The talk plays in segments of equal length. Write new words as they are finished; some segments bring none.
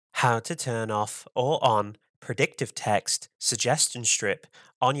how to turn off or on predictive text suggestion strip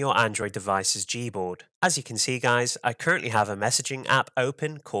on your Android device's Gboard. As you can see guys, I currently have a messaging app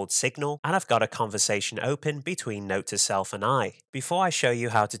open called Signal and I've got a conversation open between Note to Self and I. Before I show you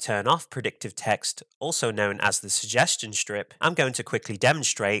how to turn off predictive text, also known as the suggestion strip, I'm going to quickly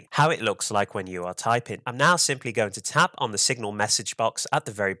demonstrate how it looks like when you are typing. I'm now simply going to tap on the Signal message box at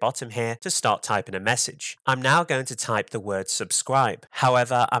the very bottom here to start typing a message. I'm now going to type the word subscribe.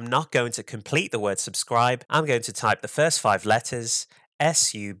 However, I'm not going to complete the word subscribe. I'm going to type the first 5 letters,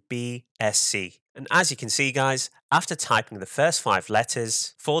 SUBSC. And as you can see guys, after typing the first 5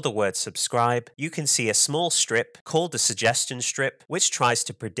 letters for the word subscribe, you can see a small strip called the suggestion strip, which tries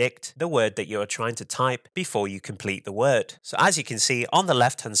to predict the word that you are trying to type before you complete the word. So as you can see on the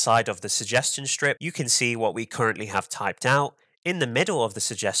left hand side of the suggestion strip, you can see what we currently have typed out. In the middle of the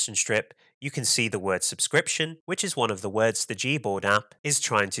suggestion strip, you can see the word subscription, which is one of the words the Gboard app is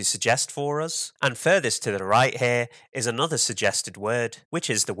trying to suggest for us. And furthest to the right here is another suggested word, which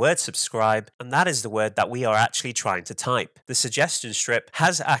is the word subscribe, and that is the word that we are actually trying to type. The suggestion strip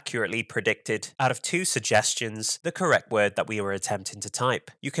has accurately predicted out of 2 suggestions the correct word that we were attempting to type.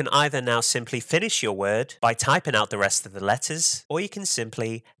 You can either now simply finish your word by typing out the rest of the letters, or you can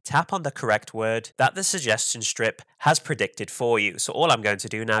simply tap on the correct word that the suggestion strip has predicted for you. So all I'm going to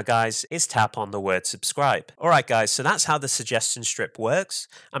do now guys is tap on the word subscribe. Alright guys, so that's how the suggestion strip works.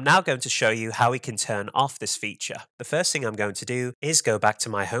 I'm now going to show you how we can turn off this feature. The first thing I'm going to do is go back to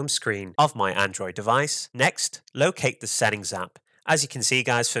my home screen of my Android device. Next, locate the settings app. As you can see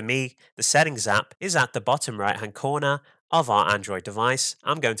guys, for me, the settings app is at the bottom right hand corner of our Android device.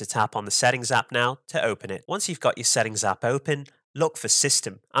 I'm going to tap on the settings app now to open it. Once you've got your settings app open, look for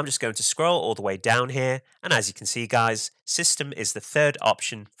system. I'm just going to scroll all the way down here, and as you can see guys, system is the 3rd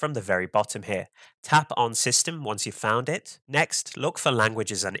option from the very bottom here. Tap on system once you've found it. Next, look for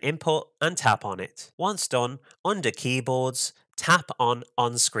languages and input and tap on it. Once done, under keyboards, tap on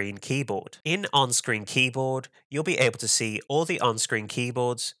on-screen keyboard. In on-screen keyboard, you'll be able to see all the on-screen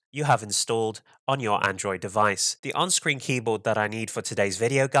keyboards you have installed on your Android device. The on-screen keyboard that I need for today's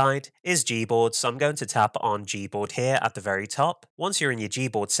video guide is Gboard, so I'm going to tap on Gboard here at the very top. Once you're in your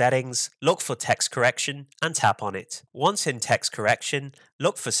Gboard settings, look for text correction and tap on it. Once in text correction,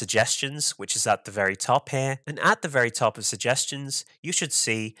 look for suggestions, which is at the very top here, and at the very top of suggestions, you should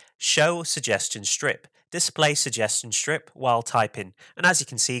see show suggestion strip. Display suggestion strip while typing, and as you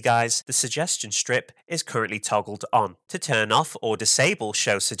can see guys, the suggestion strip is currently toggled on. To turn off or disable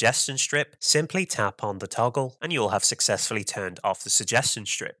show suggestion strip, simply tap on the toggle and you'll have successfully turned off the suggestion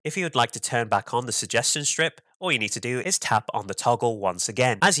strip. If you would like to turn back on the suggestion strip, all you need to do is tap on the toggle once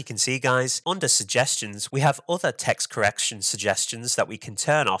again. As you can see guys, under suggestions, we have other text correction suggestions that we can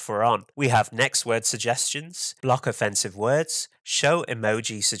turn off or on. We have next word suggestions, block offensive words, show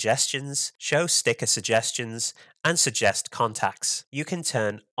emoji suggestions, show sticker suggestions, and suggest contacts. You can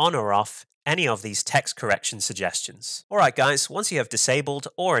turn on or off any of these text correction suggestions. Alright guys, once you have disabled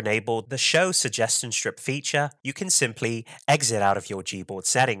or enabled the show suggestion strip feature, you can simply exit out of your Gboard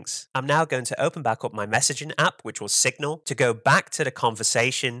settings. I'm now going to open back up my messaging app, which was Signal, to go back to the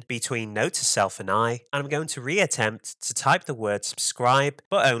conversation between Note to Self and I, and I'm going to reattempt to type the word subscribe,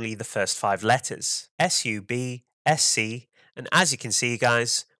 but only the first 5 letters, SUBSC, and as you can see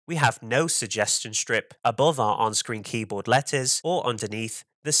guys, we have no suggestion strip above our on-screen keyboard letters or underneath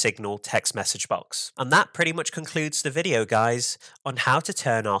the Signal text message box. And that pretty much concludes the video guys on how to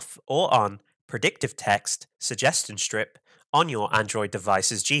turn off or on predictive text suggestion strip on your Android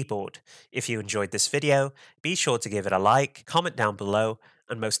device's Gboard. If you enjoyed this video, be sure to give it a like, comment down below,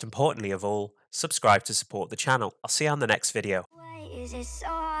 and most importantly of all, subscribe to support the channel. I'll see you on the next video. Why is it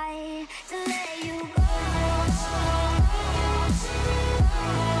so